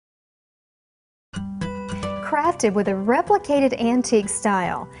crafted with a replicated antique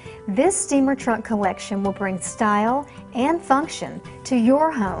style, this steamer trunk collection will bring style and function to your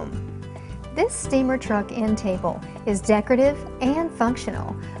home. This steamer trunk end table is decorative and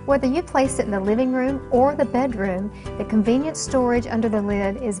functional. Whether you place it in the living room or the bedroom, the convenient storage under the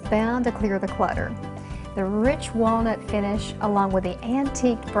lid is bound to clear the clutter. The rich walnut finish along with the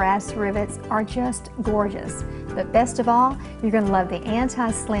antique brass rivets are just gorgeous. But best of all, you're going to love the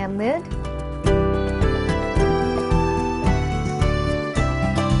anti-slam lid.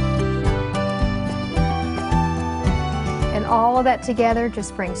 And all of that together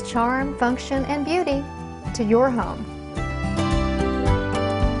just brings charm, function, and beauty to your home.